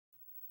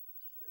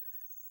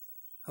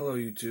Hello,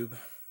 YouTube.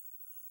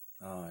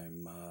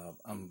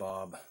 I'm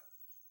Bob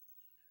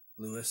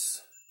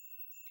Lewis.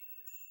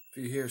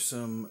 If you hear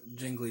some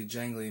jingly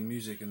jangly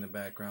music in the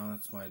background,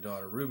 that's my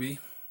daughter Ruby.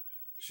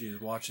 She's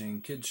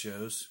watching kids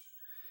shows,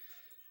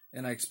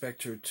 and I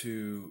expect her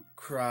to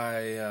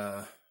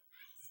cry,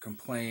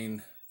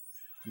 complain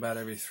about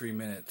every 3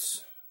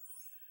 minutes,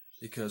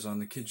 because on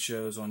the kids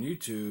shows on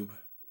YouTube,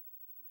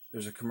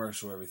 there's a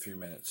commercial every 3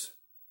 minutes.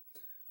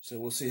 So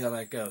we'll see how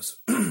that goes.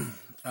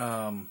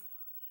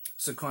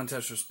 It's a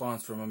contest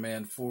response from a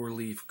man,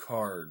 4-Leaf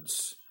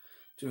Cards,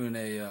 doing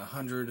a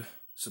 100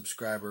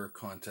 subscriber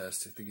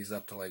contest. I think he's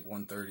up to like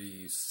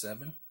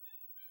 137.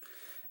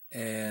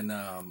 And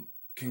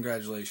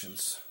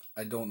congratulations.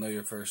 I don't know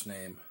your first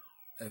name.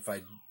 If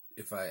I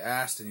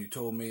asked and you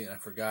told me and I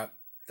forgot,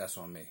 that's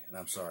on me, and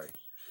I'm sorry.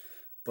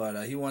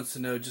 But he wants to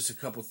know just a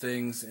couple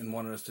things and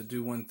wanted us to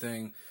do one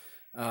thing.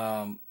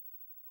 What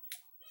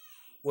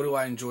do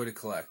I enjoy to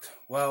collect?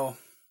 Well,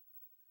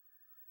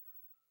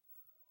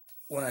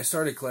 when I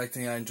started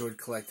collecting, I enjoyed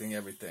collecting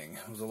everything.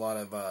 It was a lot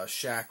of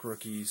Shaq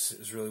rookies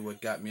is really what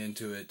got me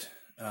into it.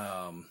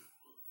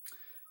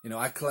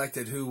 I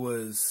collected who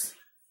was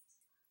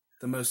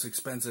the most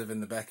expensive in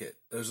the Beckett.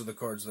 Those are the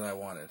cards that I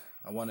wanted.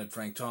 I wanted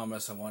Frank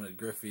Thomas. I wanted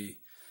Griffey.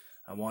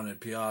 I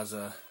wanted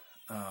Piazza.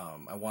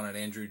 I wanted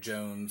Andrew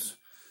Jones.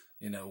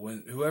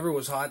 Whoever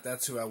was hot,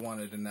 that's who I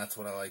wanted, and that's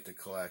what I like to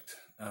collect.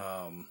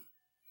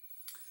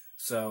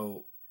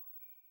 So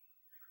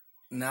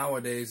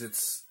nowadays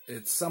it's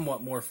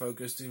somewhat more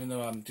focused, even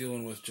though I'm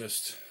dealing with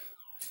just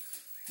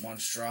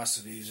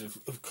monstrosities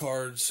of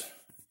cards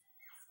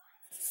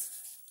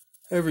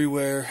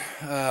everywhere.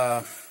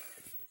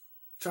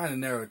 Trying to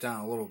narrow it down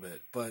a little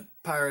bit, but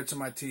Pirates are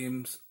my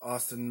teams.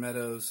 Austin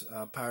Meadows,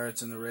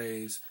 Pirates and the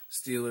Rays,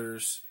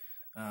 Steelers,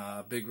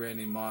 big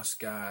Randy Moss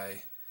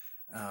guy,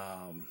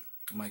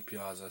 Mike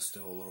Piazza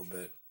still a little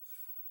bit.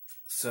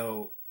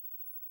 So,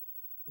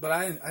 but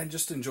I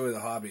just enjoy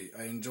the hobby.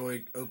 I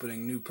enjoy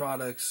opening new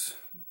products,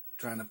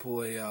 trying to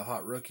pull a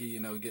hot rookie.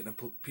 Getting a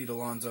Pete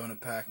Alonso in a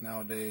pack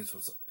nowadays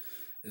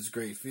is a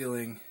great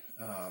feeling.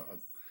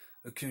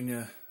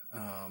 Acuna,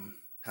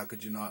 how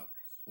could you not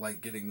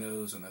like getting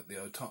those? And the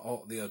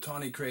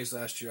Ohtani craze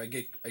last year, I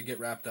get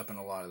wrapped up in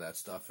a lot of that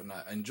stuff, and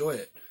I enjoy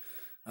it.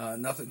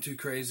 Nothing too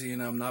crazy.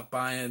 I'm not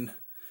buying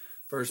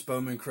first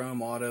Bowman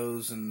Chrome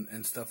autos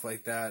and stuff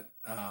like that.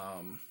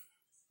 I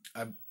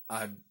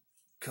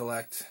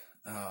collect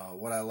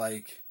what I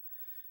like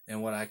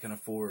and what I can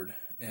afford,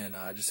 and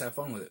I just have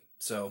fun with it.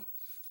 So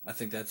I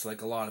think that's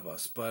like a lot of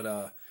us.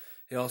 But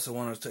he also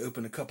wanted us to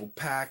open a couple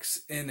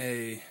packs in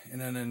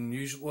an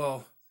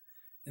unusual,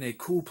 in a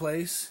cool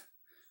place,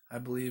 I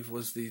believe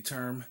was the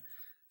term.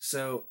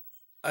 So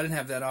I didn't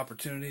have that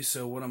opportunity.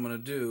 So what I'm going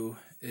to do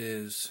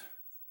is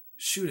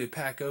shoot a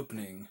pack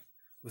opening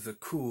with a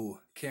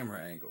cool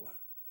camera angle.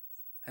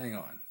 Hang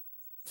on.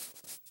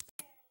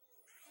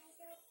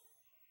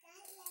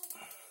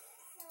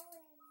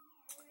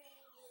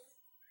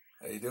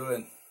 How you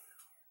doing?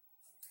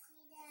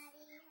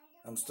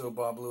 I'm still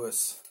Bob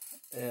Lewis,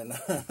 and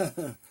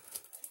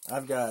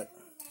I've got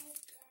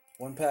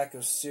one pack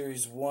of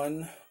Series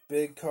 1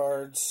 big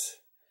cards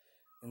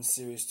and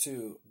Series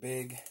 2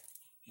 big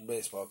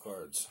baseball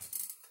cards.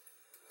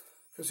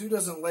 Because who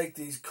doesn't like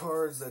these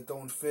cards that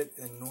don't fit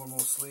in normal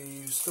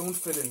sleeves, don't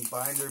fit in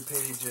binder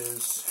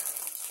pages,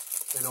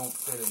 they don't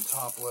fit in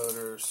top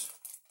loaders,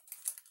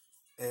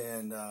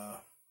 and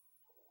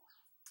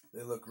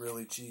they look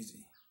really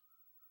cheesy.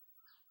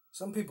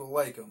 Some people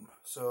like them,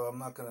 so I'm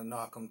not going to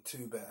knock them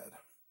too bad.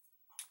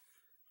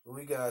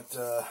 We got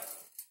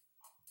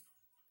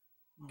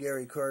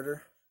Gary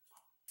Carter,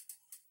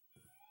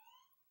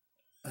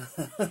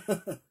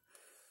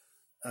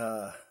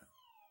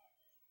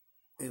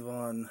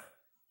 Ivan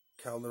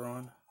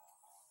Calderon,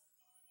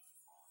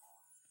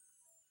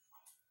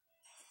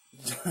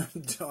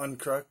 John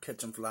Kruk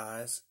catching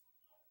flies,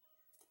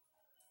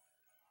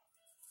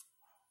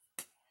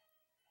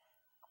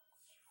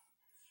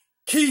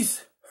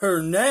 Keith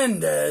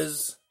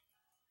Hernandez,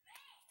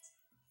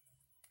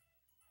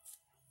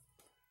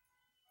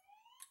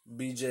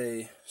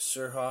 BJ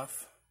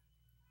Surhoff,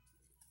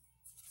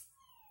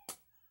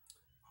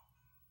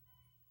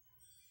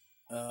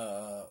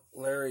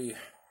 Larry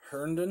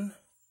Herndon,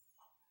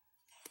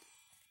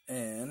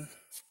 and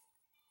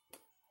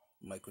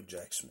Michael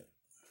Jack Schmidt.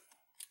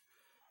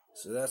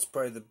 So that's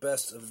probably the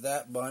best of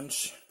that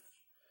bunch.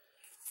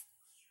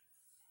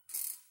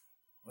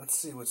 Let's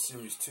see what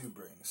Series 2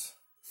 brings.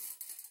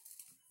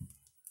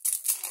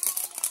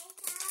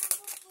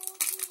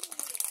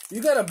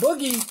 You got a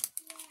boogie?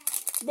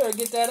 You better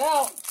get that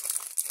out.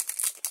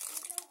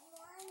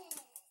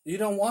 You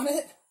don't want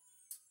it?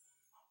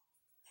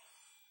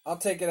 I'll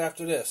take it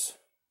after this.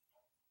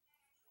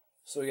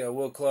 So we got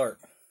Will Clark,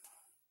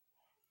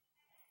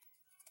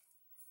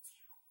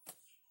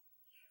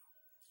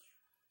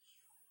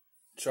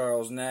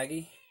 Charles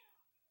Nagy,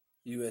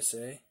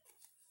 USA,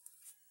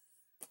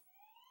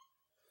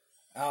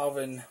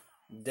 Alvin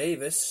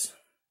Davis,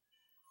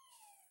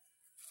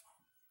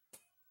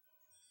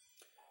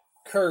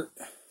 Kurt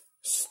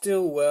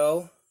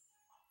Stillwell,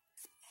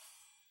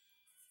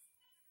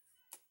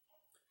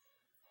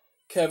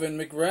 Kevin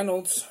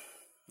McReynolds,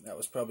 that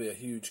was probably a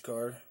huge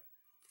card.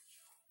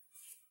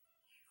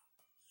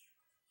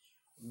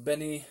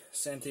 Benny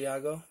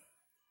Santiago,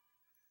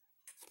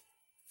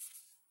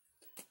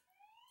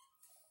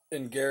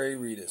 and Gary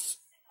Redus.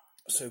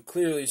 So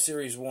clearly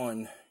Series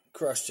 1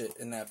 crushed it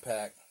in that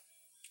pack.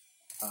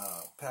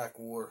 Pack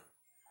war.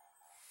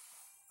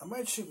 I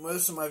might shoot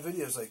most of my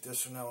videos like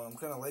this from now on. I'm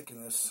kind of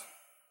liking this.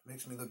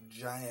 Makes me look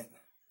giant.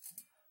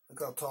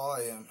 Look how tall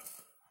I am.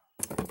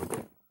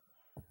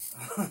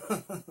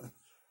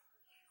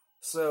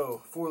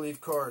 So, 4-leaf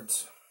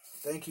cards.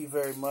 Thank you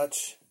very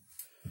much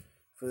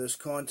for this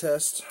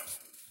contest.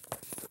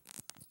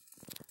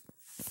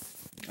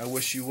 I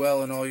wish you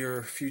well in all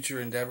your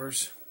future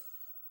endeavors.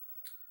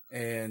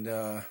 And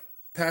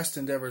past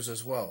endeavors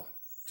as well.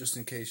 Just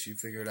in case you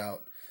figured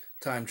out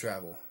time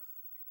travel.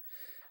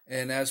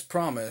 And as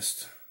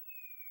promised,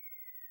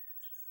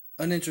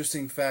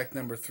 uninteresting fact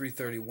number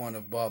 331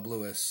 of Bob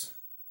Lewis.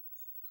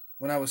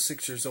 When I was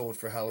 6 years old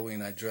for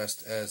Halloween, I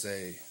dressed as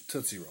a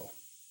Tootsie Roll.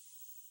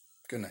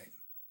 Good night.